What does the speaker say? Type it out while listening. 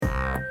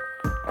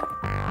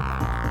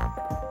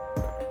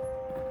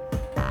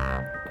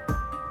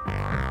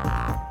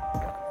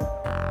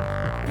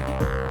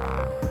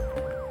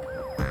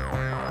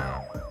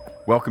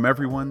Welcome,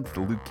 everyone, to the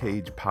Luke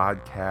Cage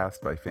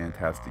podcast by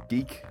Fantastic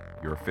Geek,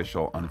 your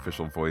official,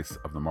 unofficial voice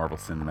of the Marvel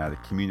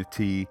Cinematic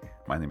community.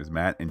 My name is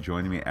Matt, and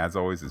joining me, as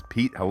always, is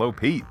Pete. Hello,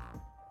 Pete.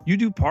 You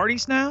do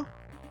parties now?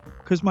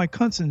 Because my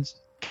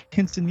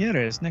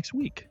quinceañera is next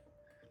week.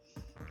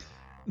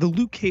 The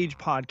Luke Cage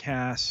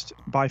podcast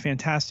by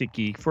Fantastic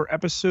Geek for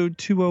episode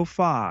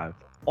 205,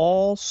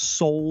 All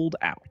Sold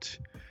Out,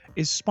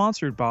 is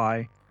sponsored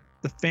by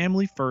the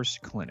Family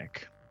First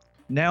Clinic,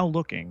 now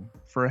looking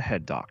for a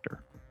head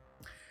doctor.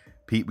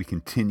 Pete, we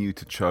continue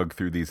to chug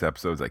through these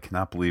episodes. I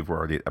cannot believe we're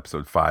already at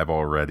episode 5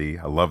 already.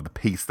 I love the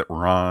pace that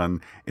we're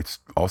on. It's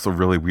also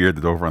really weird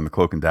that over on the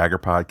Cloak and Dagger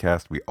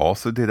podcast, we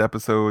also did the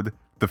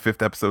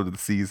 5th episode of the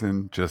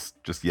season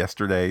just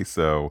yesterday,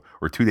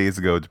 or 2 days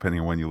ago, depending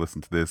on when you listen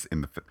to this,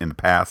 in the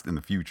past, in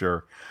the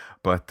future.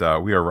 But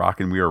we are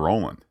rocking, we are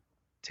rolling.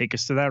 Take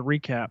us to that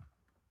recap.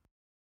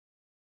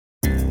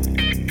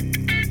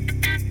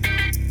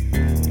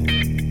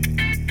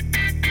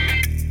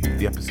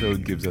 The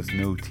episode gives us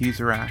no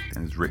teaser act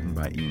and is written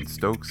by Ian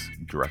Stokes,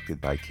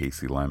 directed by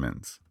Casey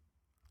Lemons.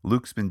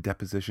 Luke's been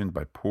depositioned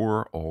by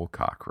poor old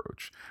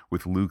Cockroach,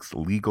 with Luke's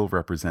legal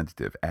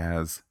representative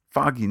as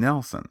Foggy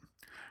Nelson.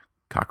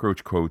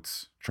 Cockroach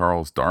quotes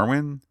Charles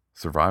Darwin,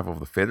 survival of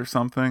the fit or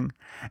something.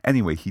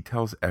 Anyway, he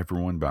tells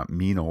everyone about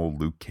mean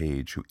old Luke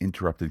Cage, who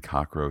interrupted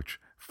Cockroach,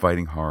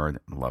 fighting hard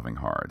and loving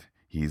hard.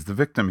 He's the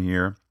victim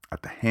here,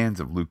 at the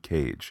hands of Luke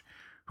Cage,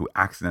 who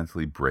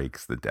accidentally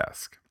breaks the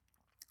desk.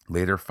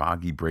 Later,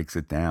 Foggy breaks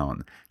it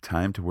down.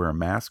 Time to wear a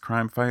mask,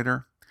 crime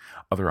fighter?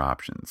 Other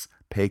options: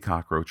 pay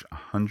Cockroach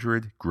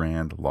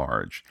 $100,000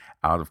 large,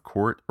 out of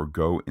court, or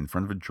go in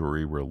front of a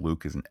jury where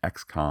Luke is an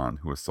ex-con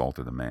who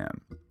assaulted a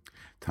man.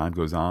 Time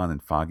goes on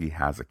and Foggy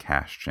has a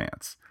cash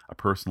chance, a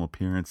personal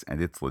appearance,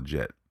 and it's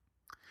legit.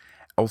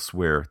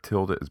 Elsewhere,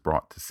 Tilda is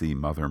brought to see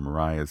Mother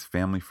Mariah's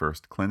Family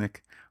First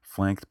Clinic,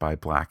 flanked by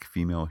black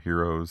female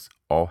heroes,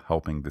 all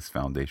helping this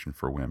foundation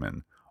for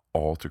women,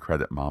 all to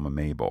credit Mama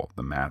Mabel,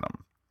 the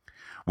madam.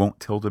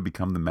 Won't Tilda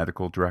become the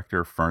medical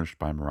director furnished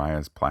by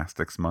Mariah's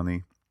plastics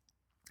money?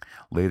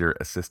 Later,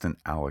 assistant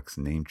Alex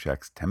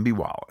name-checks Tembi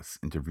Wallace,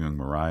 interviewing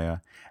Mariah,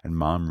 and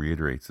Mom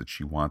reiterates that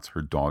she wants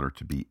her daughter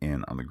to be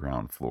in on the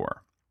ground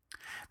floor.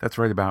 That's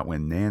right about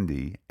when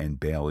Nandy and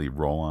Bailey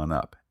roll on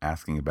up,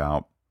 asking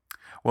about,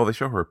 well, they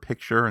show her a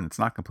picture, and it's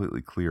not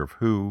completely clear of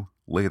who.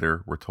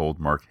 Later, we're told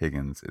Mark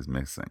Higgins is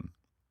missing.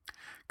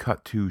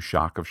 Cut to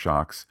Shock of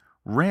Shocks,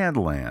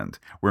 Randland,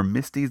 where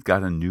Misty's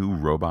got a new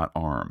robot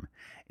arm,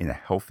 in a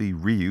healthy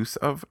reuse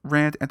of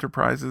Rand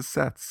Enterprises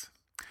sets.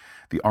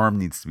 The arm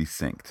needs to be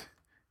synced.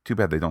 Too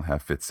bad they don't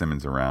have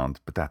Fitzsimmons around,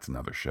 but that's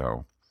another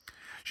show.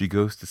 She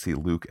goes to see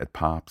Luke at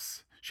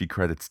Pop's. She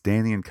credits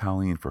Danny and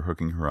Colleen for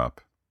hooking her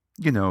up.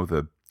 You know,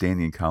 the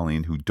Danny and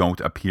Colleen who don't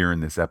appear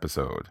in this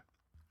episode.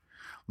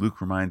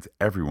 Luke reminds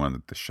everyone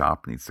that the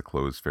shop needs to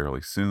close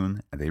fairly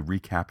soon, and they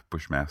recap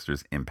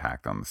Bushmaster's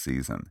impact on the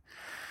season.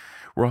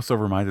 We're also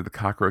reminded the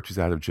Cockroach is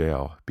out of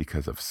jail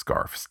because of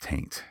Scarf's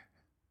taint.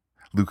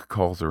 Luke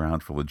calls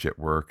around for legit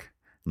work.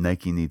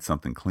 Nike needs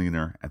something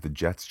cleaner, and the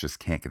Jets just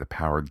can't get a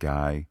powered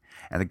guy.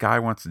 And a guy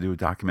wants to do a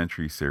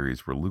documentary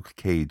series where Luke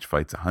Cage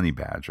fights a honey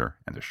badger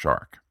and a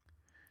shark.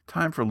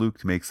 Time for Luke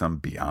to make some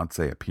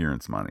Beyonce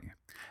appearance money.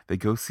 They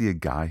go see a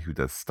guy who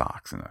does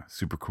stocks in a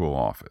super cool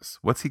office.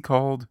 What's he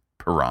called?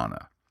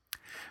 Piranha.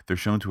 They're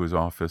shown to his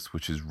office,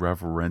 which is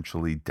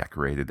reverentially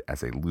decorated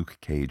as a Luke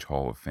Cage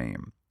Hall of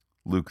Fame.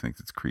 Luke thinks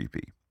it's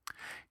creepy.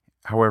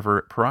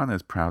 However, Piranha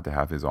is proud to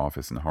have his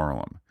office in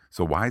Harlem.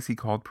 So why is he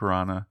called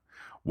Piranha?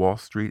 Wall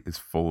Street is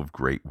full of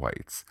great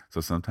whites, so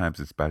sometimes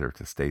it's better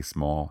to stay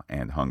small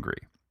and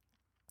hungry.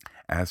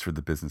 As for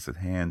the business at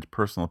hand,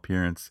 personal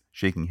appearance,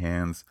 shaking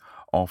hands,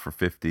 all for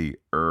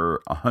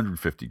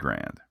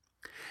 $150,000.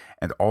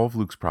 And all of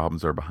Luke's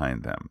problems are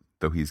behind them,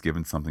 though he's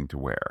given something to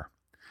wear.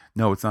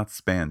 No, it's not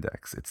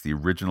spandex, it's the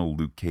original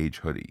Luke Cage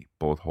hoodie,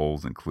 both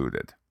holes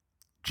included.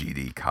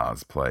 GD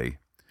cosplay.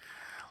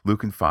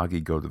 Luke and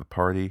Foggy go to the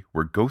party,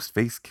 where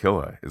Ghostface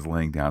Killah is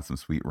laying down some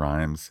sweet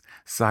rhymes.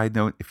 Side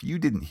note, if you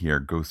didn't hear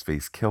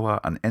Ghostface Killah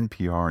on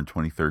NPR in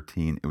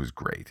 2013, it was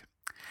great.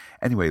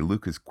 Anyway,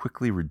 Luke is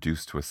quickly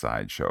reduced to a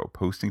sideshow,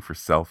 posting for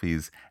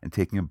selfies and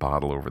taking a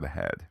bottle over the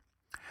head.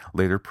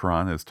 Later,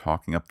 Piranha is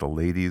talking up the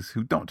ladies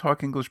who don't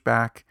talk English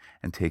back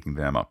and taking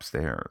them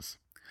upstairs.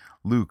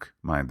 Luke,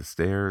 mind the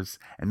stairs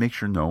and make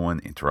sure no one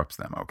interrupts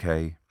them,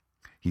 okay?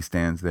 He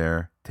stands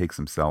there, takes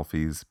some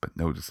selfies, but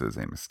notices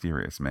a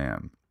mysterious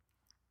man.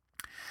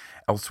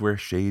 Elsewhere,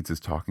 Shades is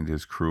talking to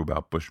his crew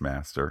about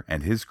Bushmaster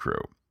and his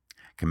crew.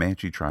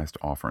 Comanche tries to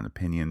offer an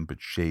opinion,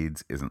 but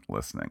Shades isn't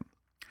listening.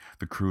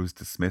 The crew is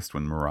dismissed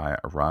when Mariah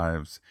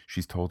arrives.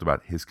 She's told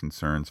about his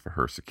concerns for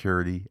her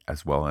security,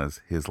 as well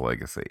as his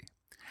legacy.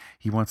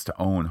 He wants to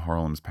own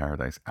Harlem's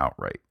Paradise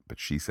outright, but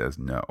she says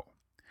no.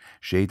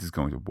 Shades is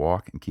going to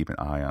walk and keep an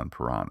eye on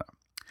Piranha.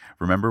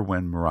 Remember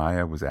when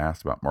Mariah was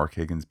asked about Mark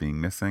Higgins being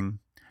missing?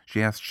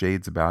 She asked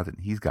Shades about it,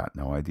 and he's got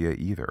no idea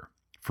either.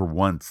 For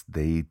once,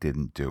 they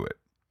didn't do it.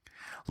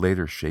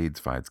 Later, Shades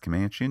finds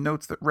Comanche and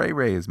notes that Ray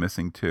Ray is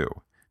missing too.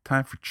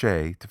 Time for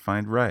Che to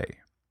find Ray.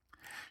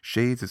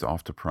 Shades is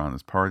off to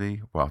Piranha's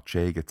party, while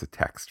Che gets a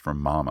text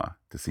from Mama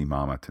to see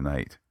Mama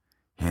tonight.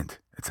 Hint,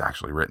 it's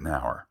actually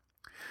Rittenhour.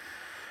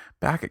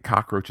 Back at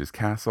Cockroach's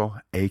castle,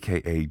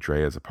 aka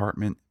Drea's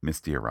apartment,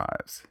 Misty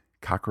arrives.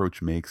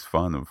 Cockroach makes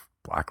fun of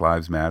Black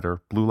Lives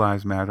Matter, Blue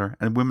Lives Matter,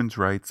 and women's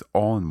rights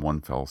all in one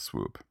fell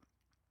swoop.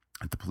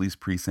 At the police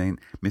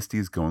precinct, Misty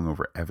is going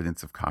over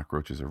evidence of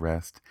Cockroach's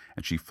arrest,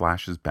 and she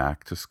flashes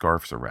back to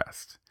Scarf's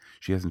arrest.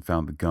 She hasn't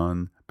found the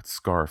gun, but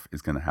Scarf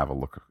is going to have a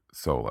look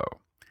solo.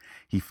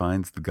 He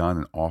finds the gun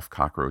and off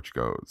Cockroach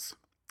goes.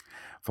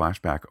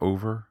 Flashback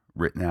over,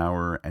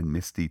 Rittenhour and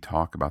Misty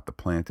talk about the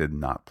planted,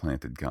 not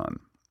planted gun.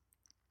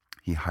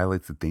 He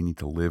highlights that they need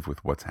to live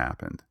with what's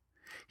happened.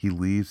 He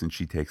leaves and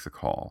she takes a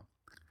call.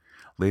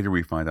 Later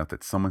we find out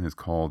that someone has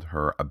called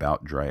her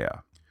about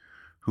Drea,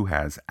 who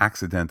has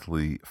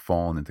accidentally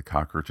fallen into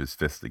Cockroach's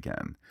fist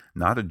again.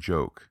 Not a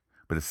joke,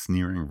 but a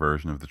sneering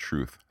version of the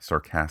truth,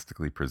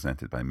 sarcastically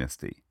presented by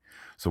Misty.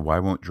 So why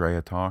won't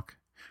Drea talk?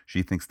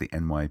 She thinks the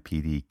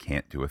NYPD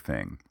can't do a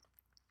thing.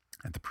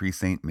 At the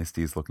precinct,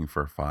 Misty is looking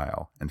for a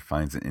file and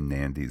finds it in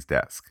Nandy's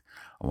desk,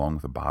 along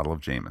with a bottle of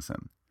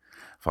Jameson.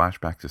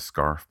 Flashback to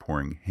Scarf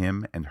pouring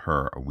him and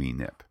her a wee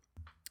nip.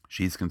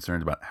 She's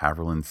concerned about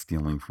Haverland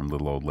stealing from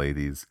little old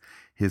ladies.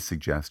 His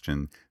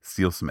suggestion,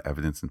 steal some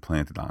evidence and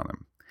plant it on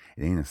him.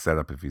 It ain't a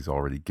setup if he's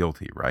already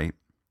guilty, right?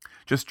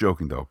 Just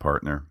joking though,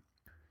 partner.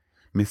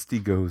 Misty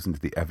goes into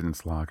the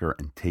evidence locker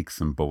and takes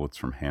some bullets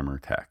from Hammer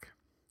Tech.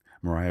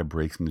 Mariah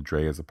breaks into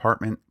Drea's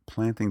apartment,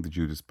 planting the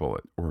Judas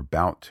bullet, or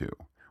about to,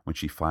 when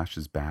she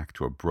flashes back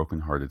to a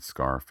broken-hearted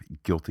Scarf,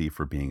 guilty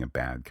for being a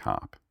bad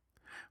cop.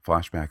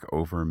 Flashback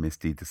over,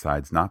 Misty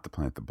decides not to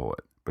plant the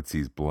bullet, but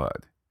sees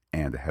blood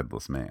and a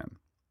headless man.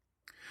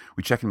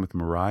 We check in with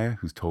Mariah,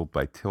 who's told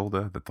by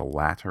Tilda that the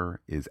latter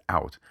is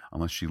out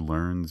unless she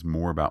learns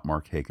more about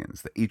Mark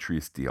Higgins, the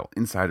Atreus deal,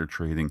 insider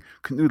trading,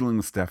 canoodling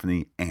with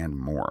Stephanie, and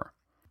more.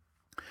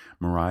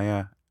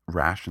 Mariah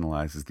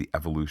rationalizes the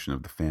evolution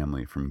of the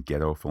family from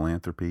ghetto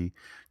philanthropy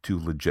to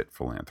legit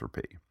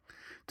philanthropy.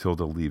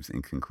 Tilda leaves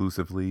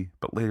inconclusively,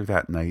 but later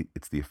that night,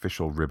 it's the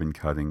official ribbon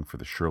cutting for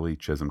the Shirley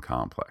Chisholm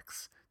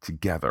complex.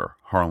 Together,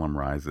 Harlem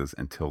rises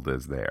and Tilda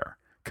is there.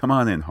 Come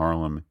on in,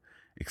 Harlem,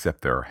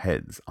 except there are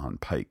heads on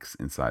pikes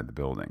inside the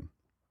building.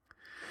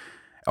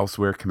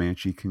 Elsewhere,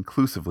 Comanche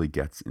conclusively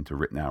gets into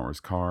Rittenhour's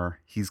car.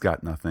 He's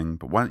got nothing,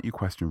 but why don't you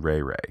question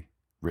Ray Ray?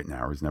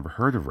 Rittenhour's never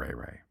heard of Ray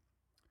Ray.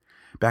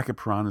 Back at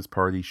Piranha's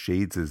party,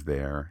 Shades is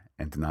there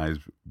and denies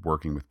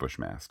working with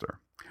Bushmaster.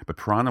 But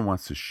Piranha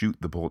wants to shoot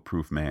the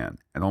bulletproof man,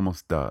 and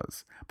almost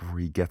does, before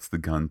he gets the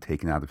gun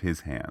taken out of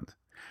his hand.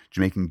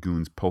 Jamaican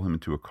goons pull him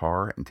into a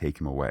car and take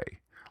him away.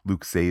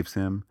 Luke saves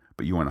him,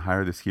 but you want to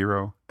hire this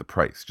hero? The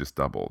price just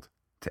doubled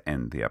to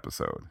end the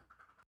episode.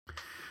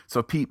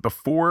 So Pete,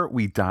 before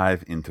we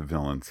dive into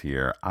villains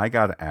here, I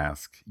got to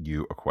ask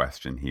you a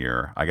question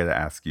here. I got to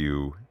ask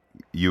you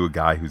a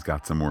guy who's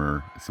got some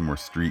more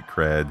street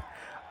cred.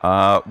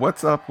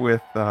 What's up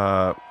with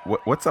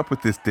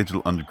this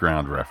Digital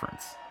Underground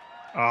reference?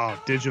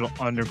 Oh, Digital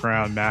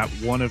Underground, Matt,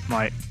 one of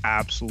my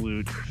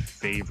absolute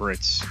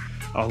favorites.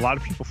 A lot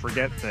of people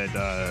forget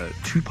that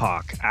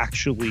Tupac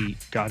actually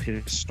got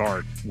his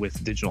start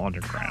with Digital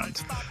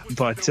Underground.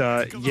 But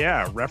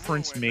yeah,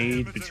 reference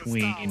made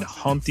between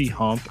Humpty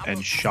Hump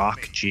and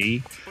Shock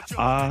G.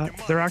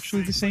 They're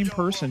actually the same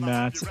person,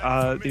 Matt.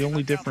 The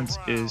only difference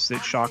is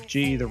that Shock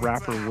G, the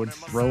rapper, would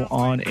throw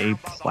on a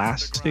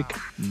plastic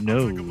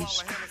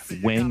nose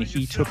when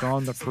he took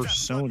on the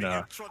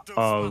persona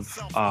of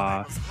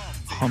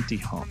Humpty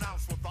Hump.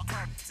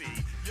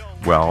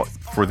 Well,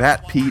 for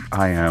that, Pete,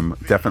 I am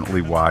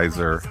definitely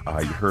wiser.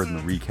 You heard in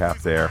the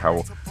recap there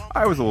how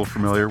I was a little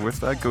familiar with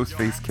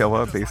Ghostface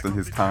Killah based on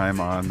his time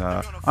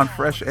on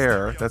Fresh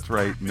Air. That's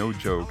right, no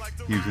joke.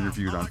 He was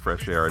interviewed on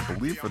Fresh Air, I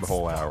believe, for the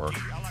whole hour.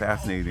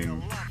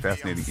 Fascinating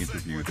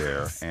interview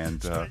there.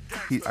 And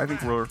I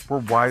think we're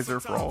wiser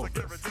for all of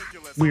this.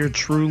 We are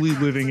truly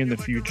living in the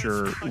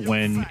future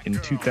when in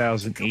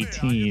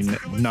 2018,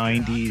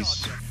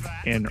 90s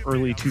and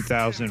early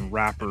 2000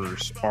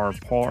 rappers are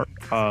part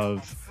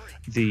of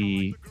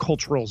the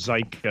cultural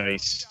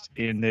zeitgeist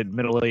in that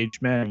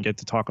middle-aged men get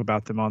to talk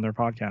about them on their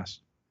podcast.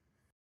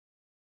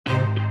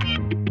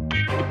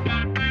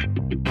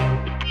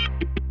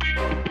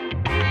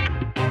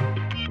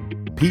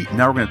 Pete,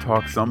 now we're going to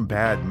talk some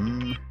bad...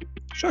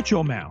 Shut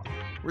your mouth.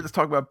 We're just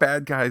talking about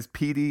bad guys.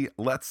 Petey,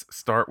 let's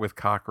start with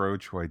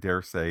Cockroach, who I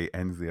dare say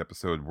ends the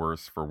episode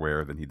worse for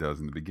wear than he does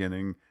in the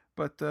beginning.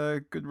 But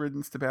good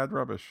riddance to bad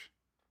rubbish.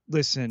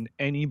 Listen,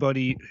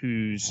 anybody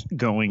who's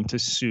going to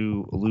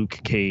sue Luke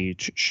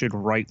Cage should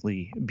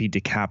rightly be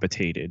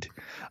decapitated.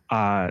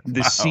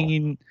 The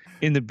scene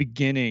in the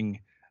beginning,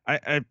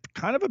 I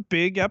kind of a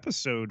big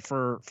episode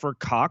for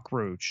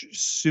Cockroach.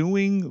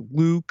 Suing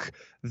Luke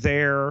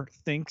there,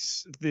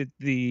 thinks that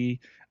the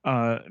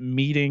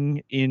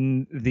meeting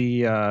in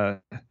the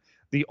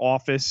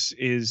office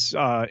is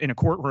in a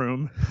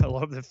courtroom. I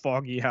love that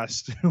Foggy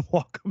has to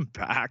walk him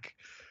back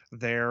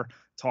there,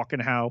 talking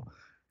how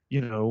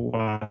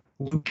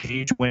Luke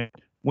Cage went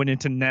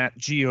into Nat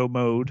Geo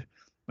mode.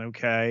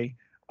 Okay.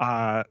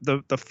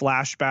 The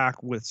flashback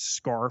with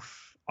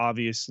Scarf,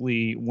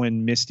 obviously,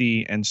 when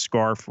Misty and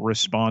Scarf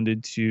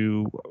responded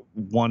to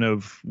one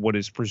of what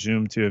is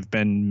presumed to have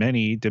been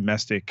many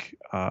domestic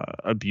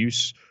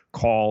abuse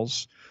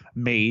calls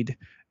made,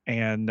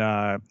 and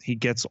he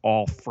gets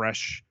all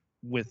fresh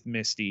with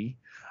Misty,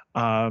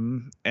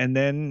 and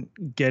then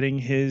getting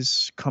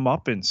his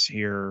comeuppance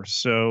here.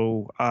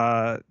 So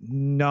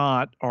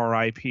not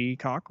R.I.P.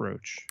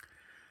 Cockroach.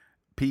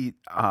 Pete,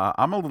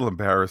 I'm a little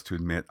embarrassed to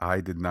admit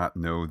I did not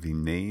know the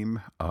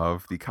name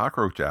of the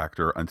cockroach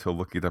actor until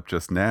looking it up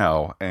just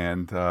now.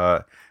 And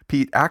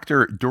Pete,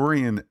 actor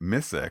Dorian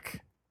Missick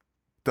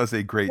does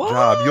a great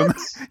job. What?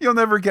 You'll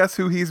never guess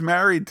who he's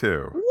married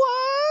to.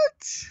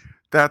 What?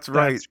 That's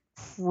right. That's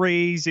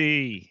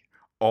crazy.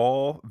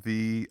 All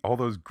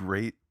those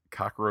great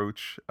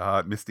cockroach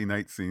Misty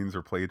Night scenes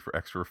are played for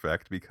extra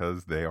effect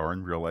because they are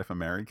in real life a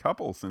married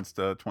couple since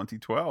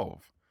 2012.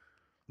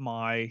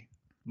 My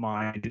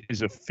mind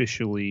is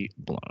officially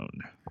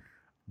blown.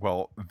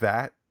 Well,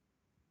 that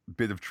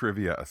bit of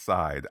trivia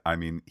aside, I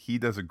mean, he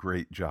does a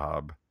great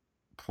job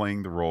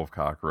playing the role of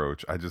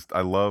Cockroach.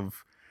 I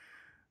love.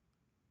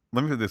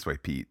 Let me put it this way,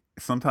 Pete.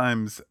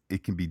 Sometimes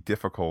it can be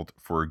difficult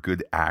for a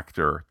good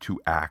actor to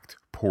act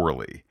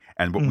poorly.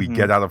 And what we Mhm.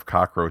 get out of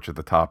Cockroach at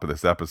the top of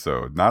this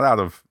episode, not out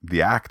of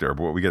the actor,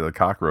 but what we get out of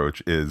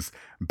Cockroach is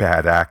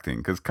bad acting.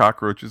 Because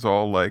Cockroach is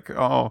all like,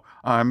 oh,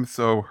 I'm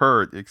so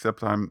hurt,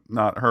 except I'm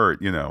not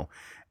hurt, you know.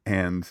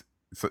 And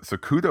so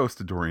kudos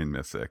to Dorian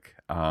Missick.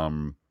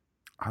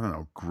 I don't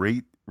know,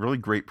 really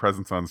great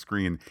presence on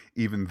screen,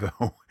 even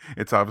though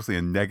it's obviously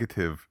a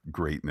negative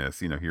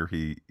greatness. You know, here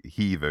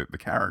the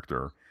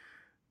character,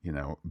 you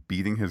know,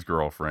 beating his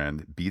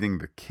girlfriend, beating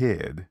the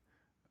kid,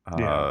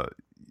 Yeah.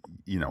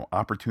 you know,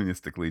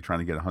 opportunistically trying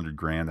to get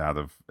 $100,000 out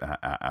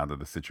of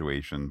the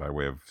situation by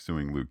way of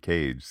suing Luke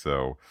Cage.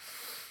 So,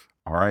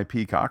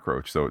 R.I.P.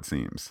 Cockroach. So it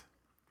seems.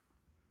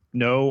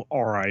 No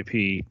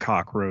R.I.P.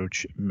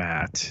 Cockroach,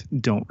 Matt.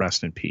 Don't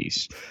rest in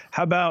peace.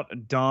 How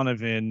about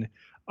Donovan?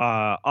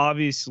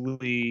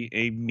 Obviously,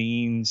 a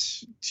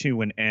means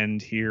to an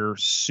end here,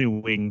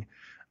 suing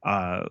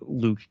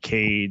Luke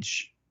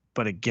Cage.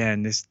 But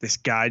again, this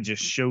guy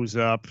just shows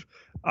up,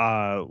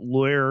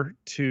 lawyer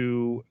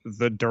to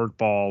the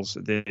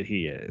dirtballs that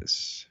he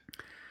is.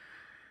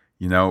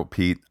 You know,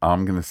 Pete,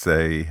 I'm going to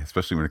say,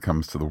 especially when it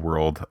comes to the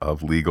world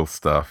of legal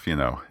stuff, you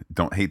know,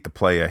 don't hate the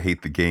play, I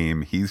hate the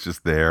game. He's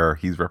just there.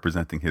 He's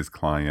representing his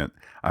client.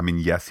 I mean,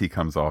 yes, he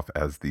comes off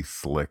as the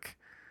slick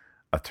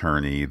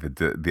attorney,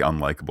 the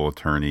unlikable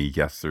attorney.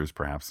 Yes, there's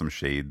perhaps some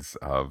shades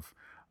of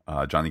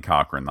Johnny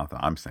Cochran. Not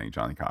that I'm saying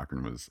Johnny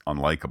Cochran was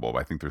unlikable, but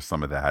I think there's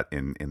some of that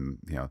in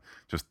you know,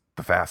 just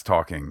the fast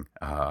talking,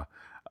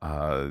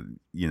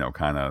 you know,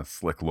 kind of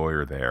slick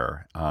lawyer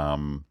there.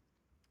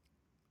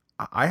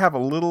 I have a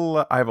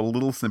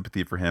little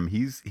sympathy for him.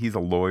 He's a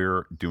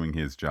lawyer doing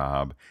his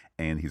job,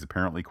 and he's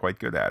apparently quite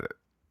good at it.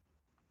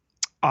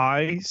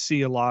 I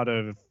see a lot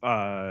of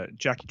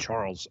Jackie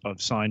Charles of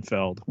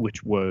Seinfeld,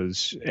 which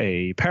was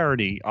a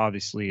parody,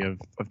 obviously, of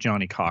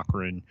Johnny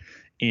Cochran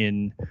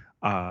in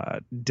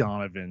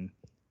Donovan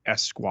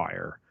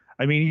Esquire.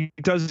 I mean,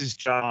 he does his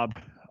job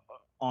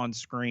on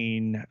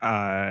screen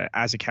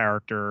as a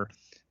character,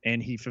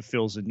 and he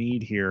fulfills a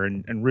need here.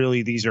 And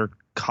really, these are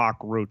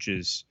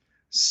cockroaches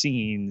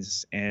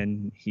scenes,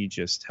 and he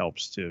just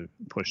helps to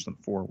push them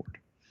forward.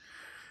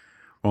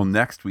 Well,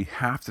 next we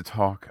have to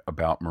talk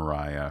about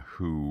Mariah,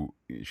 who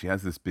she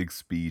has this big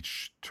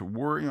speech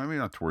toward, you know, maybe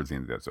not towards the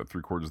end of the episode,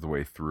 3/4 of the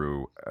way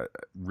through,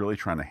 really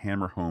trying to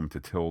hammer home to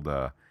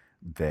Tilda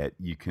that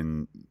you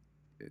can.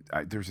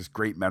 There's this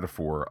great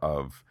metaphor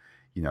of,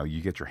 you know,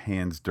 you get your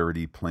hands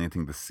dirty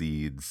planting the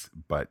seeds,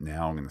 but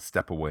now I'm going to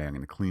step away. I'm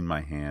going to clean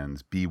my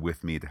hands. Be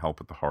with me to help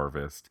with the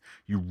harvest.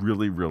 You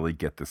really, really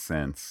get the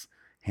sense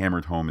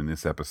hammered home in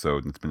this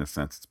episode, and it's been a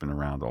sense it's been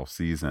around all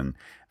season,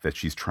 that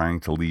she's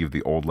trying to leave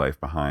the old life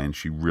behind.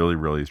 She really,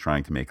 really is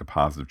trying to make a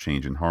positive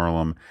change in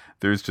Harlem.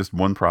 There's just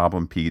one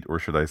problem, Pete, or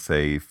should I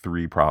say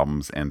 3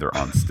 problems, and they're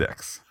on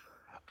sticks.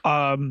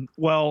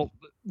 Well,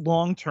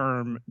 long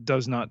term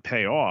does not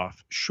pay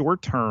off.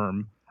 Short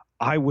term,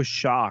 I was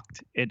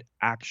shocked. It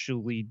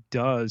actually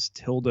does.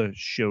 Tilda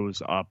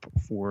shows up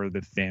for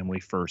the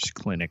Family First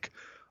Clinic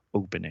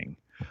opening.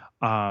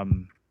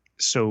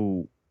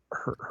 So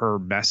her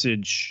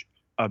message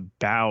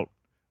about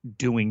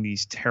doing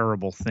these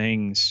terrible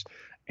things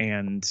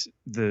and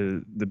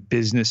the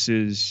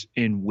businesses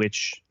in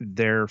which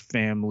their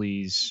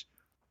family's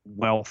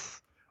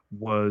wealth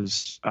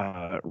was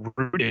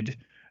rooted.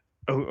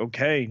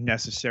 Okay,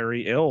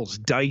 necessary ills,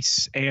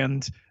 dice,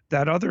 and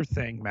that other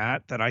thing,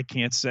 Matt, that I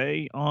can't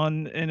say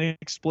on a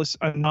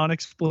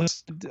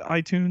non-explicit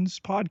iTunes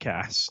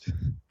podcast.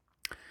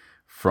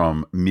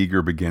 From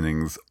meager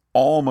beginnings,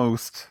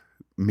 almost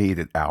made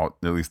it out,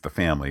 at least the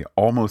family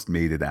almost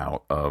made it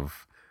out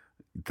of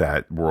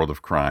that world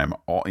of crime,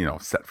 all, you know,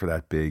 set for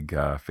that big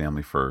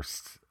Family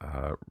First,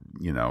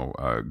 you know,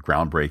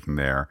 groundbreaking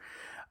there.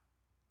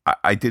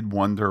 I did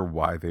wonder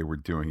why they were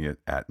doing it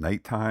at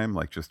nighttime,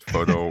 like just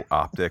photo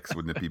optics.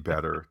 Wouldn't it be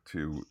better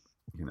to,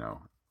 you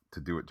know, to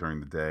do it during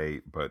the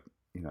day, but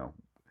you know,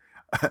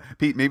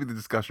 Pete, maybe the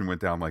discussion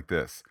went down like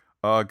this.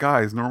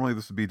 Guys, normally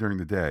this would be during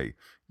the day.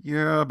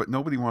 Yeah, but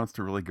nobody wants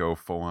to really go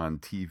full on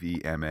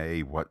TV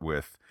MA, what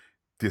with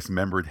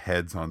dismembered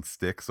heads on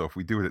sticks. So if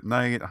we do it at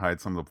night,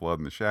 hide some of the blood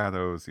in the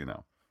shadows,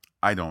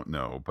 I don't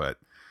know, but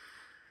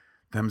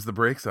them's the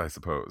breaks, I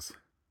suppose.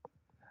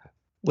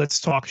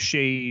 Let's talk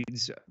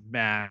shades,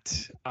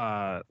 Matt.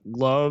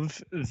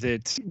 Love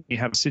that we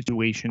have a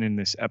situation in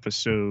this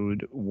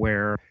episode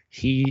where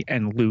he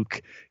and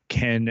Luke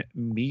can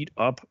meet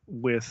up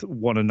with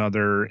one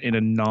another in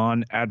a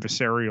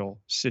non-adversarial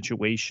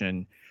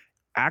situation,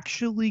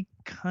 actually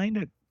kind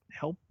of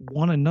help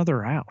one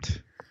another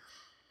out.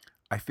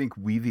 I think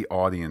we, the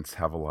audience,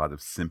 have a lot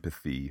of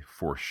sympathy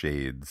for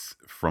Shades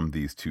from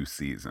these two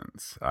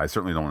seasons. I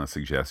certainly don't want to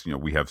suggest,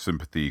 we have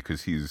sympathy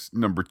because he's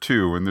number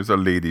 2 and there's a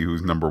lady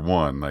who's number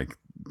 1. Like,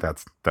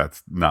 that's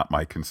not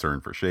my concern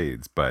for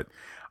Shades. But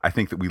I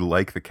think that we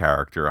like the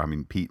character. I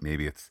mean, Pete,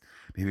 maybe it's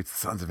the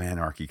Sons of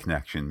Anarchy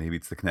connection. Maybe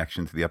it's the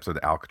connection to the episode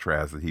of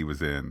Alcatraz that he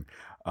was in.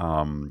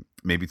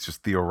 Maybe it's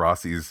just Theo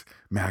Rossi's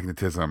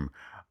magnetism.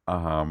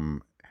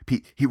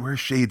 Pete, he wears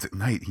shades at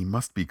night. He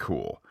must be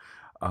cool.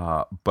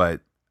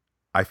 But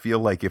I feel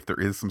like if there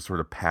is some sort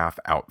of path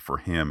out for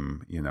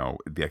him,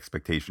 the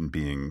expectation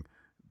being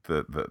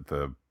there's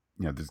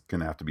going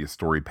to have to be a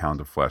story pound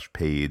of flesh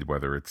paid,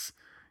 whether it's,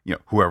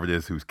 whoever it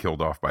is who's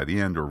killed off by the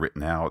end or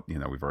written out.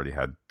 We've already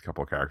had a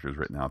couple of characters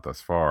written out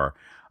thus far.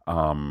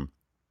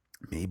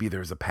 Maybe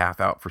there's a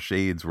path out for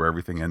Shades where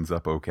everything ends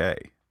up okay.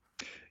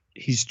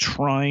 He's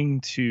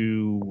trying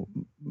to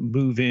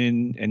move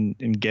in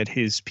and get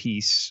his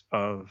piece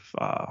of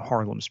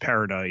Harlem's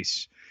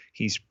Paradise.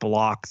 He's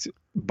blocked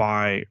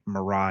by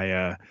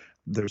Mariah.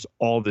 There's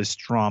all this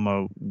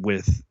drama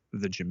with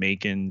the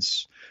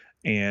Jamaicans.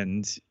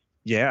 And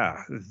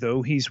yeah,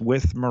 though he's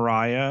with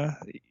Mariah,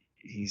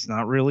 he's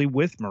not really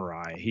with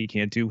Mariah. He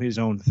can't do his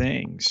own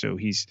thing. So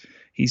he's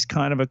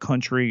kind of a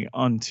country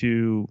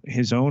unto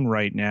his own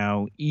right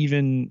now,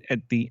 even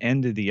at the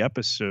end of the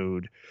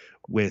episode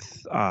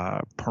with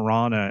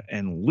Piranha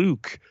and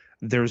Luke.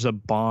 There's a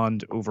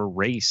bond over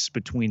race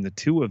between the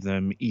two of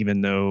them,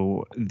 even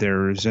though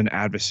there's an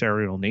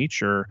adversarial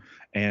nature.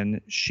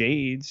 And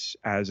Shades,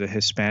 as a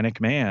Hispanic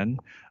man,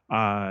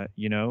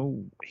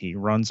 he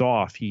runs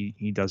off.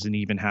 He doesn't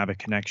even have a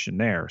connection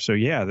there. So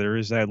yeah, there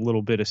is that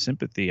little bit of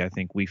sympathy I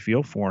think we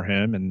feel for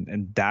him,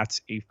 and that's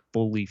a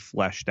fully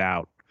fleshed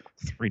out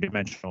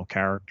 3-dimensional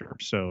character.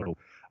 So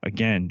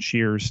again,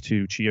 cheers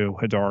to Cheo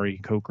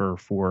Hodari Coker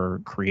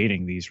for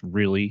creating these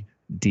really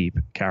deep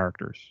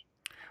characters.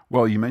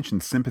 Well, you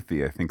mentioned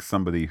sympathy. I think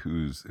somebody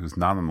who's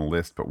not on the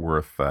list but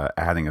worth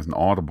adding as an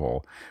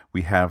audible.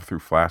 We have through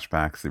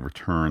flashbacks the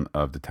return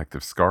of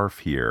Detective Scarf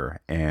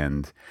here,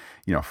 and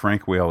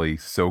Frank Whaley,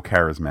 so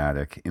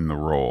charismatic in the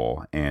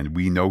role, and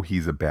we know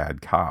he's a bad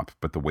cop,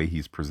 but the way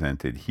he's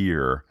presented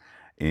here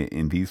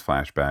in these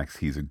flashbacks,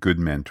 he's a good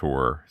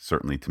mentor,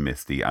 certainly to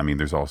Misty. I mean,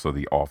 there's also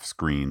the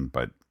off-screen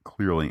but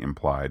clearly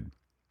implied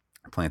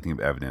planting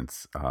of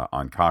evidence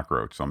on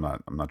Cockroach. So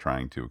I'm not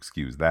trying to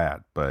excuse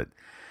that, but.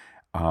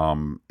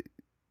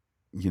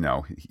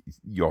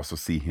 You also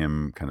see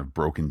him kind of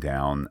broken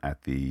down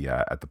at the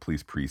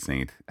police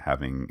precinct,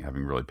 having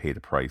really paid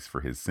a price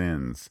for his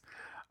sins,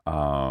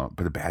 but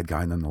a bad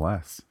guy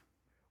nonetheless.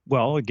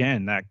 Well,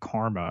 again, that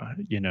karma,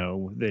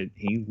 that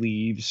he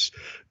leaves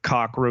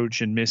Cockroach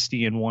and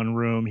Misty in one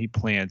room. He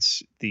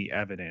plants the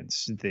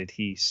evidence that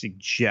he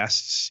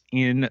suggests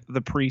in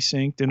the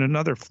precinct in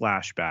another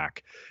flashback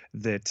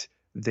that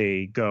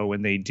they go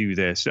and they do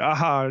this.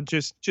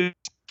 Just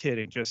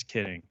kidding. Just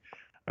kidding.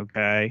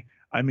 Okay.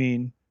 I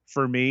mean,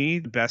 for me,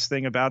 the best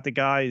thing about the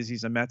guy is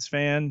he's a Mets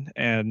fan,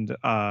 and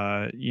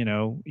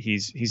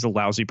he's a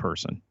lousy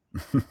person.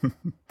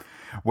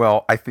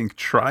 Well, I think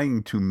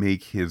trying to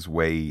make his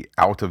way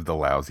out of the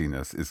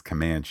lousiness is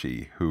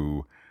Comanche,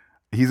 who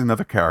he's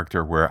another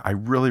character where I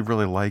really,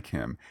 really like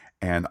him.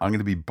 And I'm going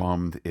to be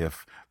bummed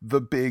if the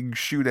big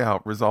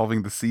shootout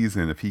resolving the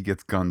season, if he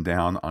gets gunned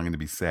down, I'm going to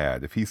be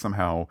sad. If he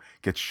somehow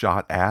gets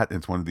shot at,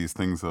 it's one of these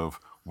things of,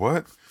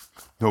 what?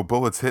 No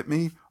bullets hit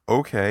me?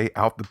 Okay,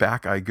 out the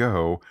back I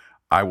go.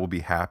 I will be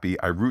happy.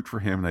 I root for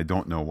him, and I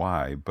don't know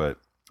why, but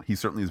he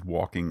certainly is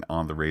walking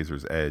on the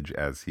razor's edge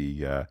as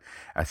he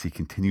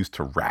continues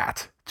to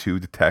rat to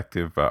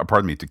Captain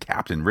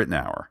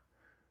Rittenhour.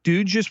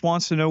 Dude just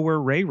wants to know where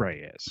Ray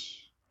Ray is.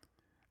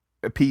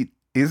 Pete,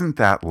 isn't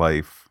that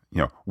life?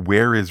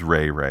 Where is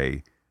Ray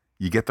Ray?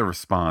 You get the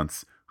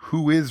response,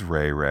 who is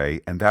Ray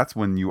Ray? And that's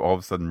when you all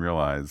of a sudden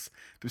realize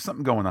there's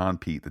something going on,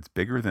 Pete, that's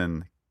bigger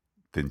than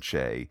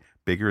Che,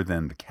 bigger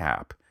than the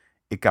Cap.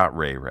 It got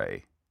Ray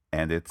Ray,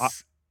 and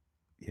it's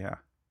yeah.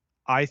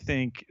 I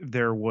think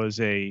there was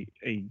a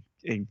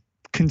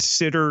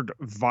considered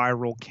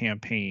viral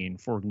campaign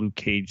for Luke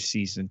Cage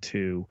season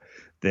 2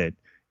 that,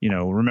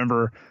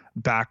 remember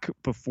back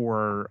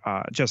before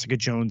Jessica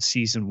Jones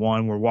season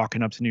 1, we're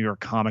walking up to New York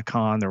Comic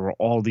Con. There were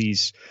all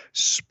these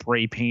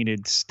spray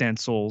painted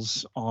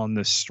stencils on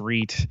the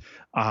street.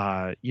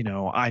 I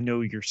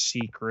know your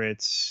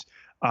secrets.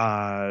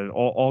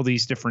 all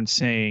these different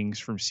sayings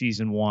from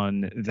season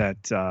one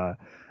that the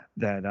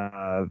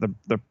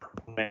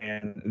purple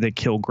man that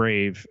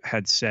Kilgrave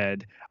had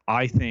said.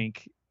 I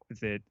think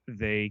that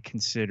they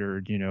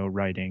considered,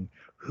 writing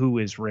who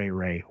is Ray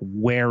Ray,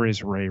 where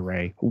is Ray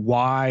Ray,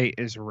 why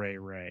is Ray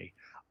Ray,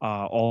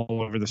 all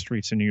over the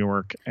streets of New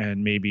York,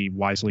 and maybe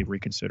wisely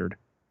reconsidered.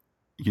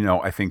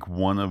 I think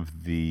one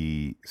of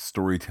the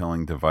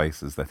storytelling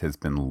devices that has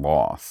been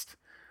lost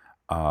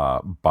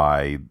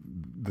by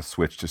the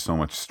switch to so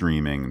much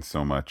streaming and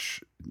so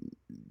much,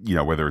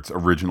 whether it's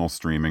original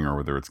streaming or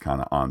whether it's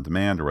kind of on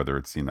demand or whether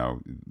it's,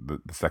 the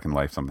second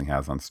life something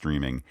has on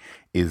streaming,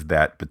 is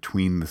that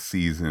between the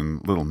season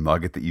little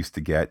nugget that used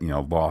to get,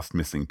 lost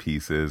missing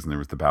pieces. And there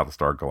was the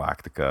Battlestar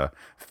Galactica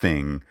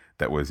thing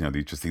that was,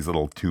 just these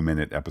little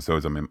 2-minute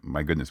episodes. I mean,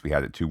 my goodness, we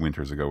had it 2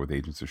 winters ago with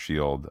Agents of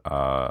S.H.I.E.L.D.,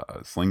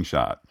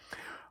 Slingshot.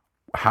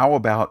 How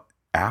about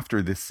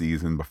after this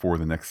season, before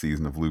the next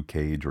season of Luke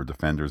Cage or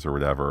Defenders or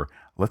whatever,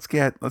 let's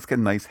get a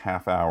nice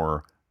half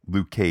hour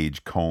Luke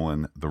Cage :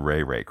 The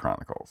Ray Ray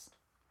Chronicles.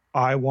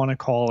 I want to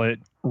call it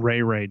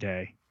Ray Ray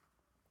Day.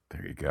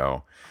 There you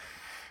go.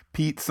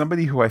 Pete,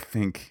 somebody who I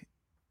think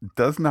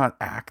does not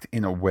act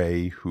in a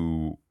way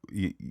who's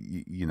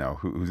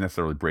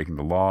necessarily breaking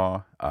the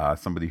law,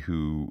 somebody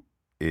who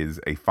is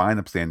a fine,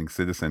 upstanding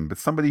citizen, but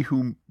somebody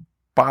who,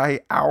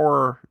 by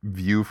our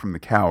view from the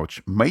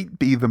couch, might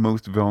be the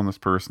most villainous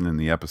person in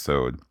the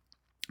episode,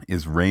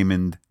 is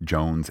Raymond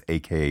Jones,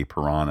 aka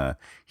Piranha.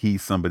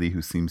 He's somebody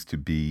who seems to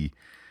be,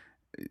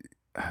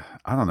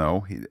 I don't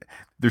know,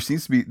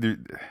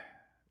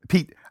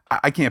 Pete,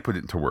 I can't put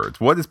it into words.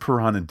 What is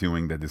Piranha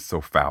doing that is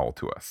so foul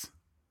to us?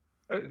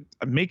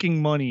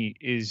 Making money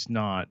is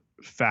not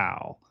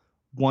foul.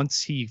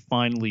 Once he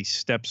finally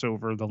steps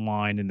over the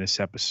line in this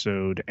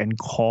episode and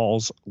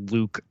calls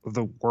Luke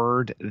the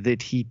word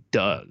that he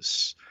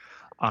does,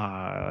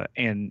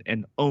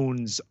 and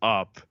owns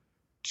up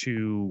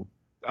to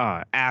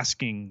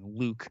asking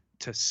Luke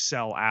to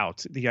sell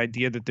out. The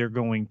idea that they're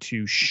going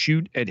to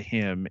shoot at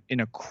him in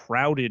a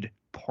crowded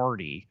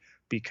party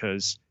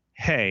because,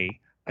 hey,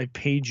 I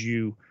paid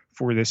you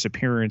for this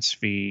appearance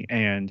fee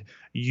and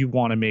you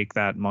want to make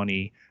that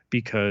money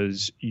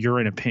because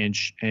you're in a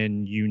pinch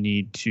and you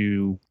need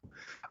to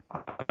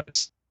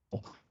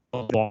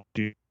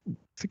the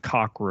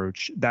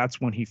cockroach. That's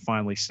when he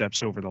finally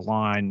steps over the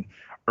line.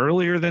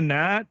 Earlier than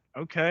that,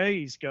 okay,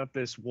 he's got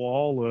this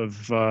wall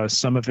of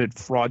some of it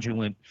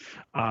fraudulent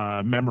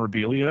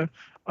memorabilia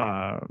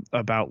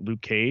about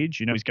Luke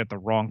Cage. He's got the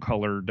wrong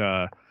colored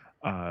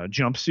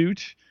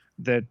jumpsuit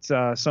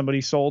that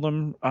somebody sold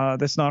him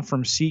that's not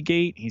from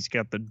Seagate. He's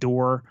got the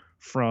door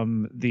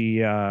from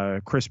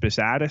the Crispus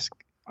Attucks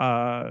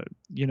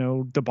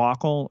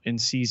debacle in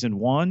season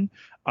one.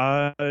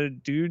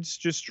 Dude's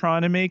just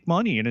trying to make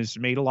money and has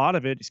made a lot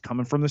of it. He's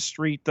coming from the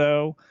street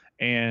though.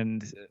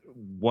 And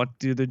what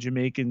do the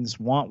Jamaicans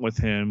want with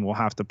him? We'll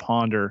have to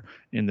ponder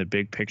in the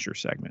big picture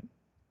segment.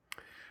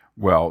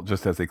 Well,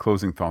 just as a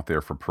closing thought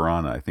there for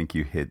Piranha, I think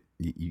you hit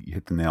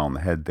the nail on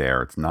the head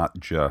there. It's not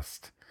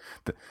just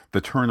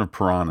the turn of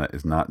Piranha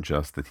is not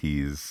just that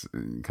he's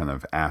kind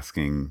of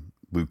asking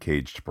Luke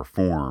Cage to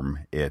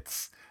perform.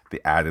 It's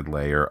the added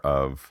layer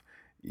of,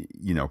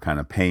 kind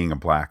of paying a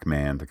black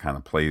man to kind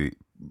of play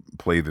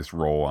this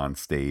role on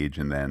stage,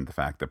 and then the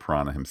fact that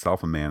Piranha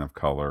himself a man of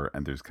color,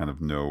 and there's kind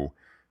of no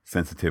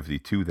sensitivity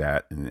to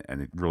that,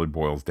 and it really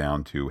boils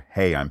down to,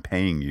 hey, I'm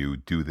paying you,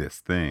 do this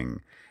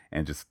thing,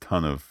 and just a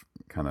ton of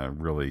kind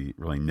of really,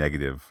 really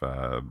negative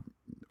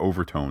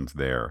overtones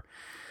there.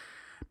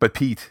 But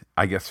Pete,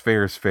 I guess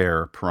fair is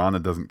fair. Piranha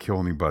doesn't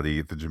kill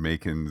anybody. The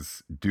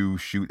Jamaicans do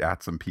shoot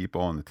at some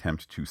people and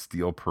attempt to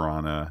steal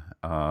Piranha.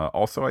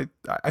 Also,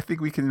 I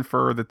think we can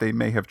infer that they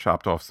may have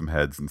chopped off some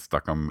heads and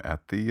stuck them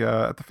at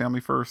the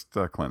Family First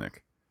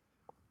clinic.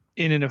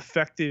 In an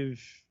effective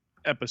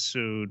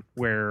episode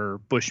where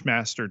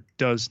Bushmaster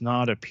does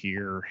not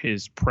appear,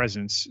 his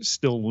presence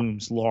still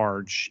looms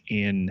large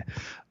in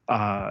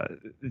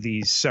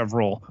these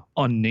several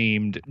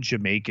unnamed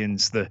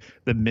Jamaicans, the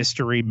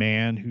mystery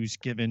man who's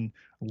given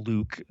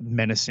Luke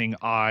menacing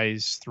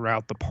eyes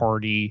throughout the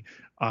party,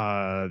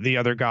 the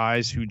other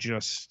guys who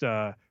just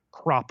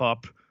crop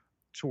up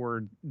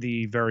toward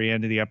the very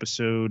end of the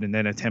episode and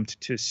then attempt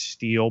to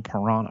steal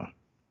Piranha.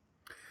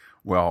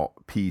 Well,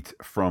 Pete,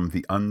 from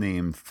the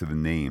unnamed to the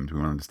named, we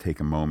want to just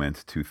take a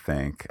moment to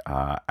thank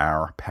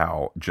our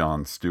pal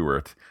Jon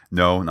Stewart.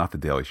 No, not the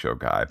Daily Show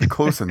guy, but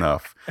close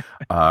enough.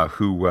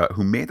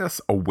 Who made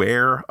us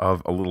aware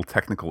of a little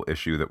technical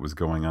issue that was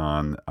going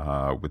on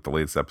with the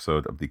latest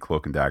episode of the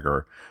Cloak and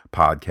Dagger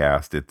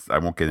podcast. I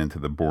won't get into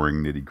the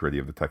boring nitty gritty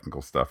of the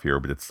technical stuff here,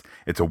 but it's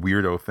a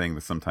weirdo thing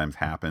that sometimes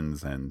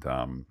happens, and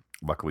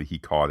luckily he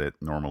caught it.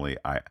 Normally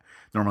I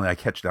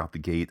catched out the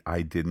gate.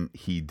 I didn't.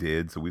 He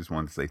did. So we just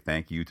wanted to say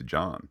thank you to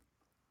Jon.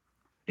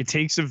 It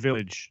takes a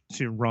village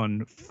to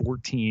run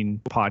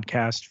 14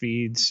 podcast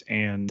feeds,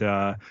 and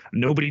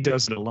nobody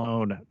does it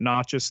alone.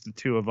 Not just the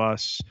two of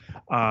us.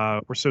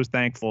 We're so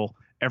thankful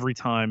every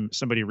time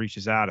somebody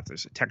reaches out. If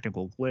there's a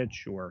technical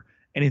glitch or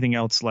anything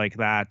else like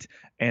that.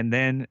 And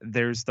then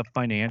there's the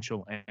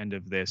financial end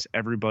of this.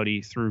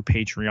 Everybody through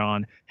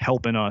Patreon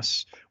helping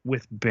us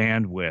with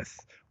bandwidth,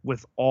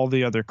 with all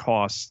the other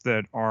costs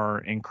that are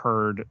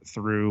incurred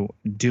through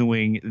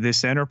doing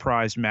this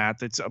enterprise, Matt,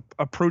 that's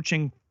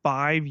approaching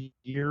 5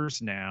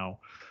 years now,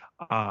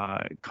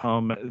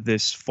 come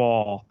this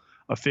fall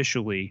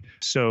officially.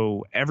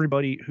 So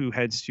everybody who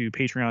heads to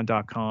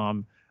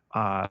patreon.com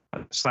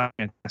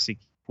 /fantastic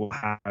will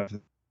have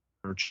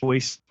their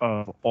choice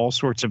of all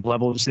sorts of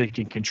levels they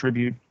can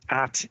contribute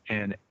at,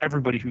 and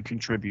everybody who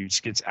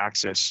contributes gets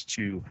access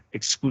to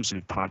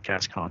exclusive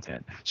podcast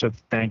content. So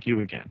thank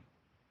you again.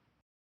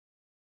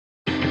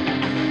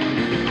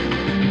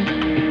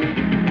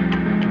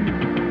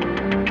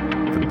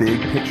 The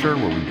big picture,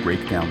 where we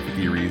break down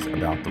theories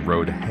about the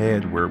road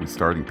ahead. Where are we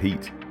starting,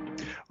 Pete?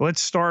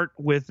 Let's start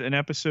with an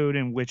episode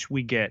in which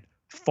we get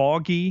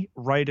Foggy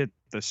right at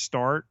the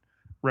start,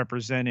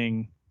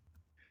 representing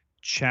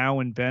Chow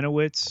and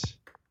Benowitz,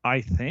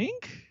 I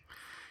think.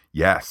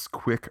 Yes,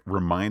 quick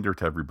reminder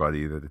to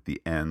everybody that at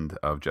the end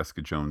of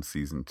Jessica Jones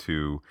season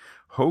 2,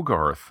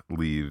 Hogarth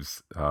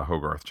leaves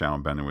Hogarth, Chow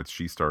and Benowitz.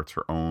 She starts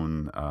her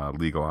own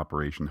legal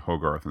operation,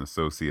 Hogarth and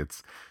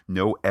Associates.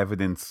 No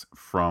evidence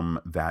from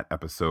that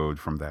episode,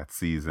 from that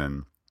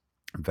season,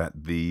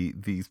 that the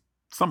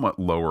somewhat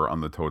lower on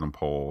the totem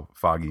pole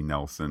Foggy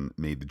Nelson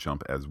made the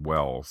jump as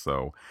well.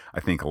 So I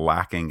think,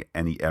 lacking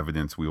any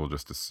evidence, we will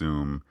just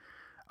assume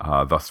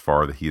thus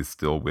far that he is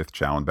still with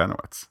Chow and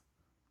Benowitz.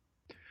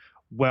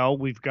 Well,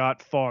 we've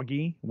got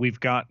Foggy,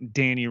 we've got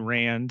Danny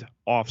Rand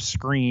off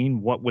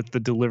screen, what with the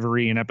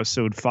delivery in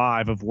episode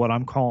 5 of what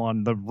I'm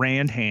calling the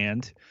Rand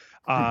hand.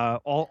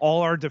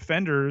 All our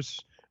defenders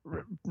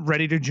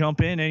ready to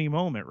jump in any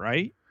moment,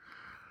 right?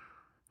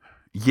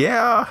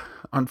 Yeah,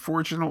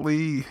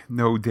 unfortunately,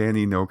 no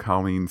Danny, no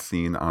Colleen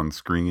seen on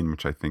screen,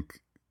 which I think,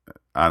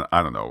 I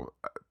don't know.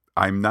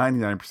 I'm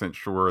 99%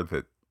 sure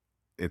that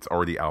it's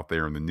already out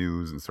there in the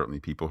news, and certainly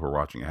people who are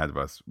watching ahead of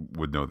us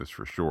would know this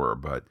for sure.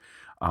 But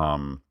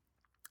I'm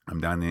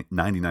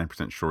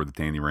 99% sure that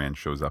Danny Rand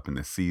shows up in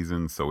this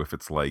season. So if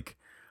it's like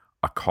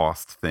a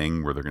cost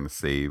thing where they're going to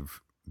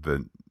save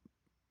the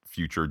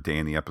future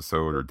Danny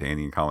episode, or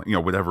Danny and Colin,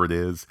 whatever it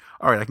is,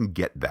 all right, I can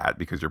get that,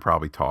 because you're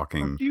probably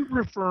talking. Are you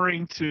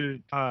referring to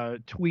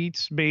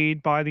tweets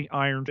made by the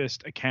Iron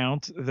Fist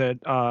account that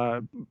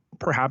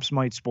perhaps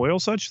might spoil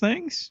such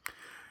things?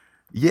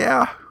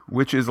 Yeah,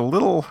 which is a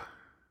little,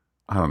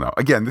 I don't know.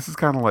 Again, this is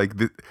kind of like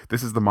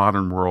this is the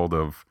modern world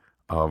of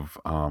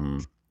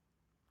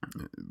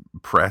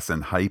press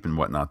and hype and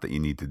whatnot that you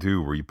need to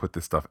do, where you put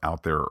this stuff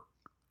out there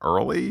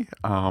early.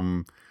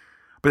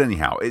 But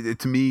anyhow,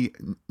 to me,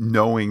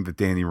 knowing that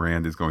Danny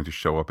Rand is going to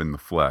show up in the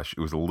flesh,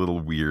 it was a little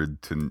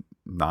weird to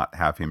not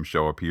have him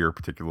show up here,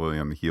 particularly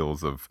on the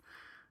heels of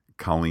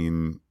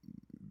Colleen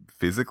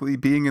physically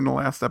being in the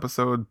last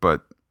episode.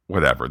 But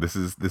whatever. This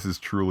is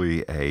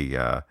truly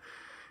a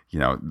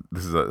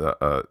this is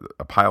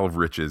a pile of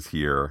riches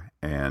here,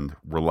 and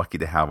we're lucky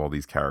to have all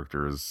these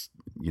characters,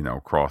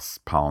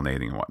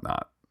 cross-pollinating and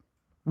whatnot.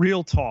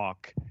 Real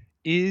talk.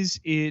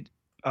 Is it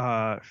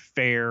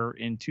fair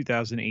in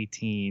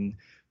 2018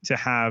 to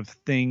have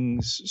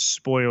things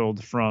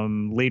spoiled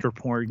from later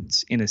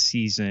points in a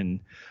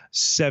season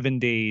 7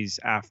 days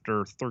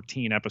after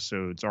 13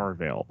 episodes are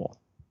available?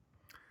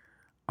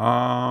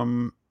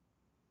 I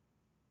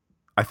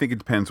think it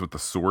depends what the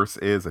source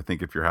is. I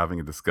think if you're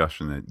having a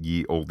discussion at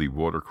Ye Olde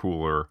Water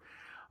Cooler,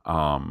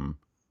 I'd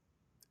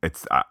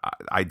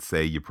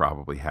say you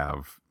probably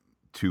have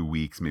 2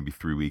 weeks, maybe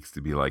 3 weeks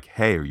to be like,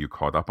 hey, are you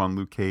caught up on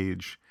Luke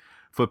Cage?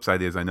 Flip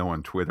side is, I know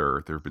on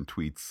Twitter there have been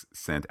tweets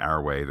sent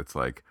our way that's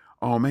like,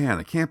 oh man,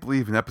 I can't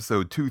believe in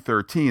episode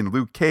 213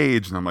 Luke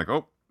Cage, and I'm like,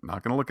 oh,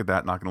 not gonna look at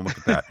that.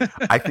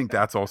 I think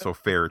that's also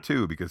fair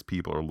too, because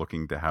people are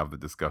looking to have the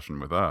discussion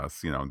with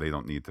us. They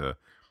don't need to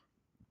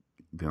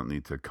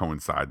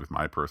coincide with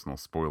my personal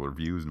spoiler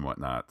views and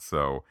whatnot.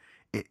 So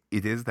it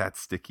is that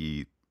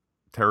sticky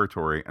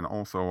territory, and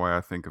also why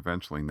I think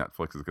eventually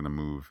Netflix is going to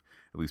move,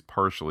 at least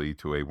partially,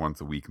 to a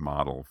once a week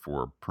model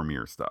for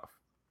premiere stuff.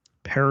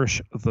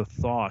 Perish the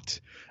thought.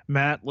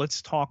 Matt,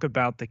 let's talk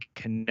about the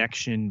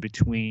connection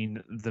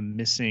between the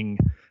missing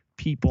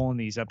people in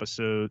this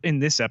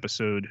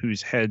episode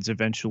whose heads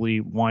eventually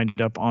wind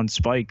up on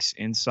spikes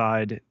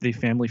inside the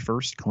Family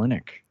First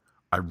clinic.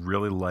 I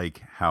really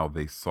like how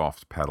they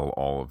soft pedal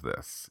all of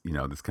this.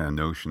 This kind of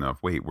notion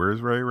of, wait,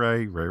 where's Ray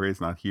Ray? Ray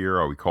Ray's not here.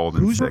 Are we called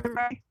in sick?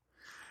 Ray?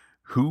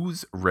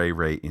 Who's Ray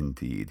Ray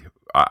indeed?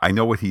 I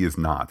know what he is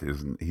not.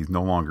 He's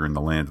no longer in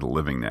the land of the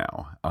living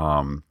now.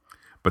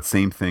 But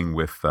same thing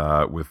with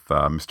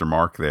Mr.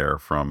 Mark there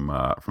from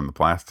the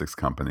plastics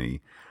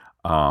company.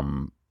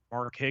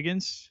 Mark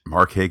Higgins?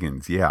 Mark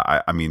Higgins,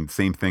 yeah. I mean,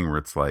 same thing where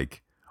it's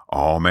like,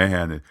 oh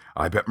man,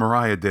 I bet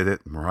Mariah did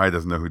it. Mariah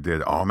doesn't know who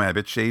did it. Oh man, I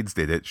bet Shades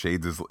did it.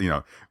 Shades is,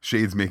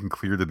 Shades making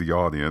clear to the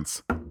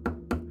audience,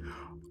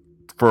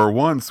 for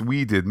once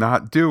we did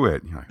not do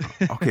it.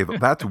 Like, okay,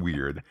 that's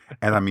weird.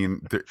 And I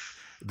mean,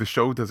 The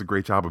show does a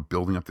great job of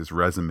building up this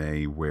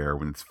resume where,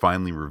 when it's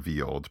finally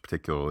revealed,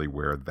 particularly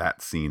where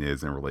that scene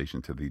is in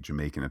relation to the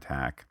Jamaican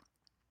attack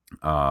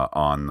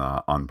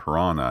on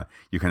Piranha,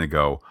 you kind of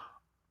go,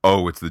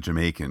 "Oh, it's the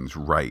Jamaicans,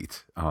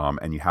 right?"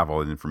 And you have all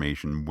that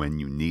information when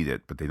you need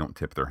it, but they don't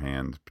tip their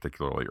hand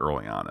particularly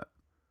early on it.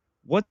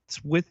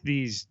 What's with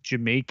these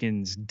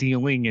Jamaicans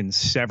dealing in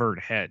severed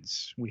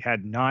heads? We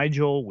had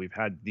Nigel, we've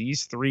had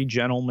these three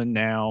gentlemen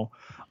now,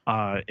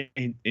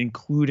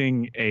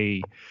 including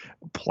a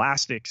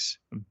plastics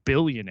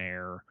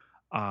billionaire.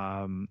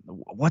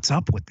 What's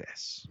up with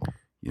this?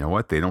 You know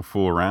what? They don't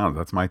fool around.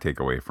 That's my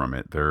takeaway from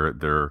it.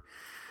 They're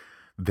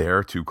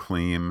there to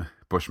claim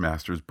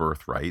Bushmaster's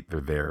birthright. They're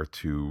there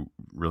to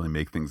really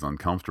make things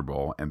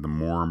uncomfortable. And the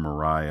more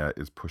Mariah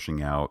is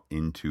pushing out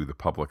into the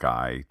public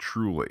eye,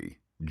 truly,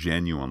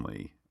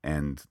 genuinely,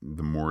 and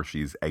the more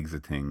she's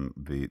exiting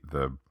the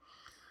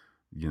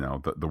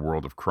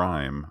world of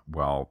crime,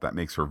 well, that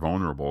makes her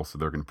vulnerable. So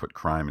they're going to put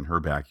crime in her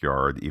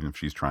backyard, even if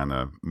she's trying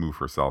to move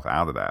herself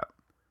out of that.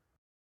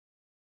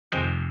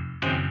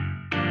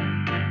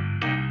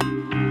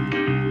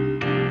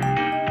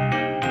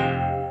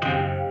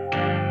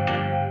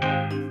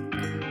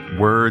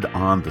 Word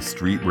on the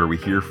street where we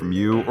hear from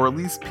you, or at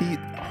least, Pete,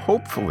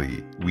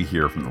 hopefully we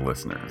hear from the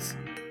listeners.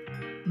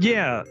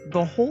 Yeah,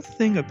 the whole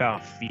thing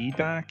about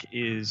feedback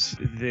is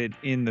that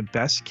in the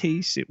best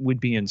case, it would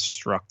be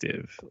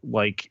instructive.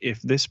 Like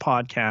if this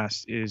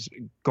podcast is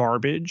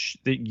garbage,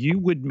 that you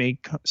would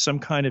make some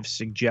kind of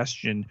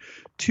suggestion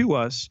to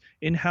us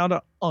in how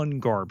to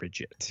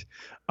ungarbage it,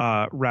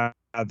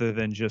 rather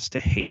than just to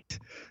hate.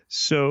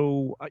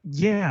 So,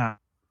 yeah.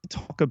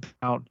 Talk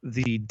about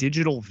the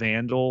digital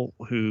vandal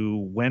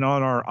who went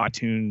on our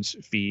iTunes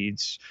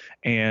feeds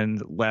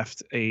and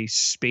left a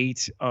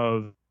spate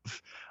of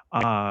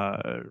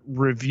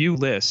review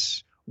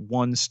lists,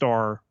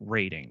 1-star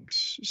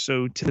ratings.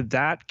 So to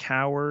that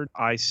coward,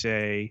 I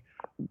say,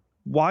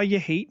 why you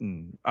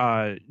hating?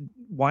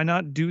 Why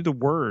not do the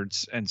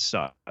words and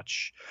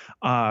such?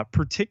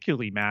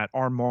 Particularly, Matt,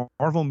 our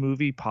Marvel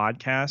movie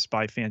podcast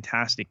by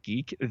Fantastic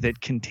Geek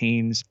that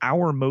contains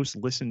our most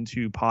listened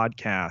to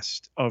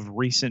podcast of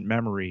recent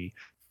memory,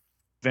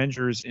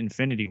 Avengers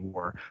Infinity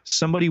War.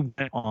 Somebody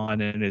went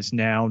on and has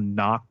now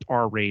knocked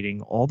our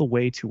rating all the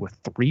way to a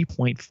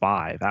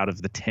 3.5 out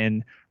of the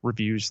 10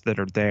 reviews that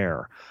are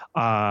there,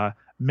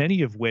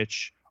 many of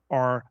which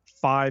are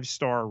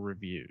 5-star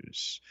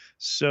reviews.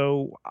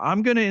 So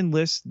I'm going to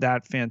enlist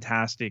that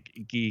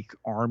Fantastic Geek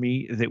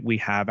army that we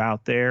have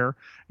out there.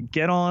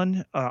 Get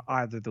on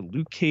either the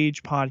Luke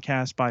Cage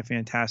podcast by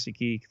Fantastic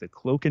Geek, the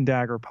Cloak and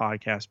Dagger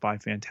podcast by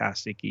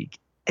Fantastic Geek,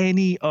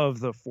 any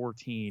of the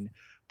 14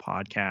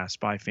 podcasts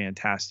by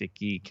Fantastic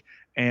Geek,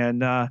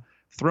 and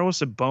throw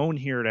us a bone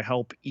here to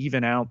help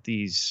even out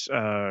these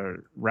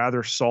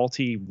rather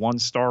salty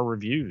 1-star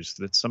reviews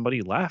that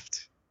somebody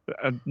left.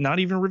 Not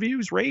even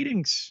reviews,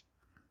 ratings.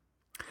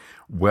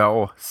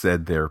 Well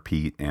said there,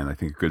 Pete. And I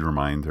think a good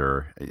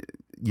reminder,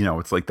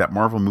 it's like that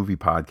Marvel movie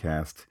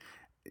podcast.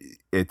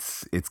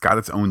 It's got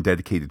its own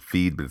dedicated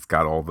feed, but it's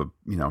got all the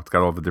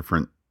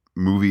different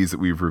movies that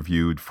we've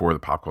reviewed for the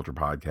Pop Culture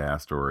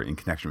Podcast or in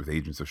connection with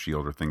Agents of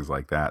S.H.I.E.L.D. or things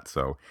like that.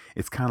 So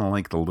it's kind of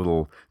like the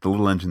little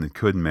engine that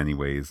could in many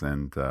ways.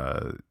 And,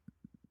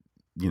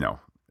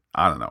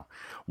 I don't know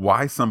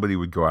why somebody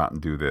would go out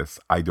and do this.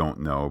 I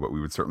don't know, but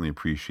we would certainly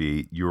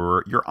appreciate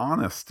your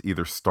honest,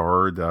 either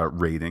starred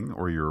rating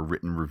or your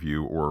written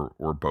review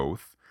or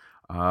both.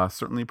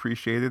 Certainly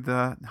appreciated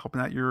helping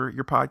out your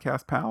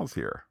podcast pals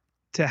here.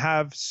 To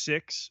have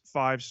 6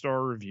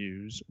 5-star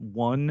reviews,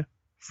 1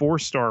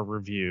 4-star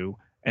review,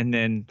 and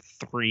then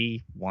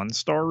 3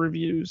 1-star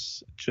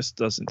reviews just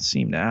doesn't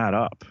seem to add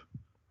up.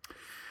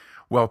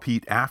 Well,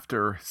 Pete,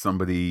 after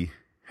somebody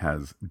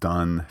has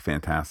done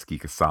Fantastic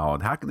Geek a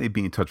solid, how can they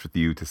be in touch with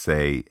you to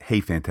say, "Hey,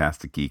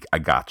 Fantastic Geek, I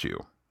got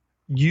you"?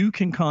 You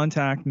can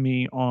contact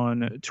me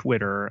on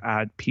Twitter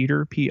at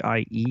Peter,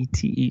 Pieter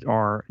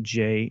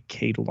J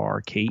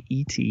Ketelaar, Ketelaar,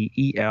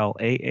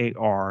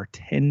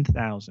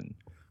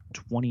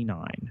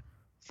 10,029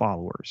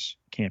 followers.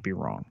 Can't be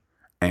wrong.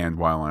 And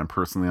while I'm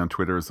personally on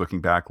Twitter as Looking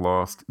Back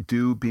Lost,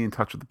 do be in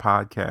touch with the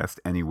podcast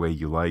any way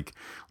you like.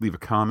 Leave a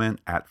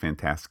comment at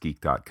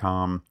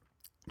fantasticgeek.com.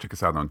 Check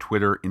us out on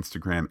Twitter,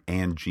 Instagram,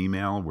 and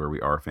Gmail, where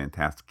we are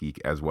Fantastic Geek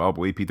as well.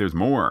 But wait, Pete, there's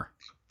more.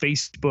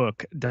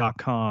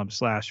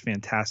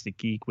 Facebook.com/Fantastic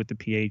Geek with the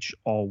PH,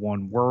 all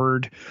one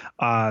word.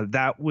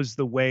 That was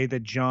the way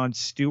that Jon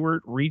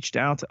Stewart reached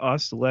out to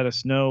us to let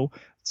us know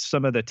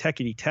some of the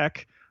techity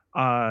tech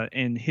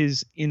and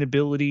his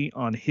inability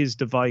on his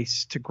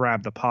device to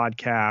grab the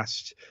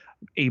podcast.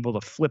 Able to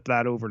flip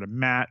that over to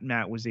Matt.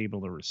 Matt was able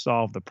to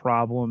resolve the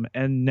problem.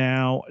 And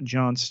now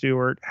Jon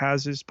Stewart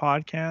has his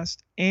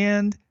podcast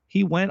and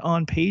he went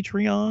on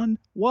Patreon.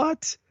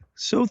 What?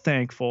 So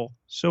thankful,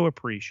 so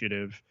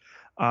appreciative.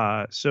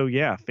 So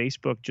yeah,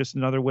 Facebook, just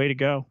another way to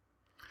go.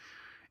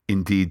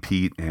 Indeed,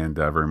 Pete, and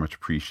very much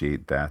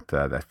appreciate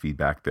that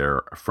feedback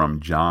there from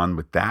Jon.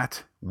 With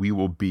that, we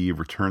will be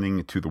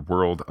returning to the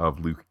world of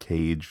Luke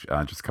Cage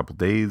just a couple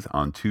days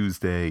on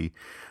Tuesday.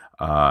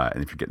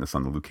 And if you're getting us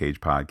on the Luke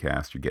Cage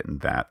podcast, you're getting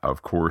that.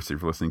 Of course,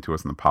 if you're listening to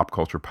us in the Pop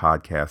Culture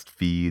Podcast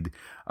feed,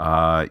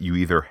 you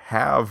either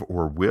have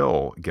or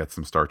will get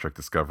some Star Trek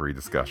Discovery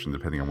discussion,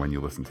 depending on when you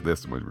listen to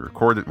this, when we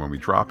record it, when we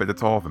drop it.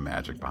 It's all the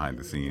magic behind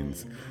the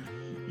scenes.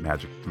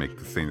 Magic to make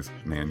the sanest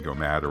man go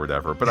mad or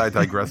whatever. But I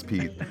digress,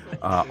 Pete.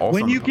 Also,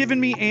 when you giving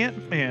me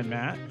Ant-Man,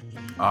 Matt?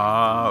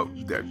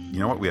 You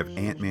know what? We have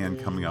Ant-Man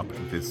coming up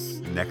this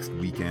next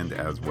weekend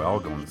as well.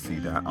 Going to see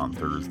that on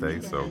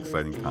Thursday. So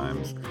exciting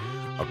times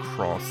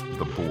across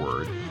the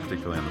board,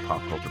 particularly on the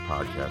Pop Culture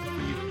Podcast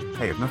feed.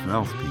 Hey, if nothing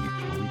else, Pete,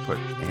 when we put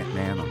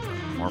Ant-Man on the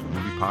Marvel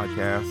Movie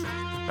Podcast,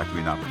 that could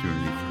be an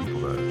opportunity for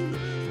people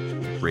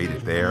to rate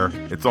it there.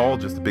 It's all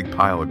just a big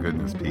pile of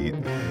goodness, Pete.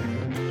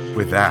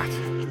 With that,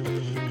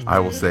 I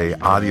will say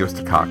adios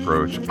to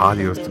Cockroach,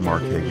 adios to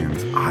Mark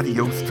Higgins,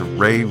 adios to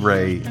Ray,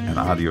 and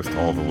adios to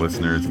all the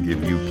listeners, and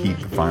give you, Pete,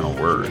 the final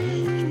word.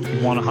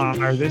 You want to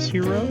hire this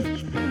hero?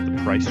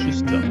 The price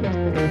just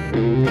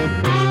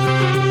doubled.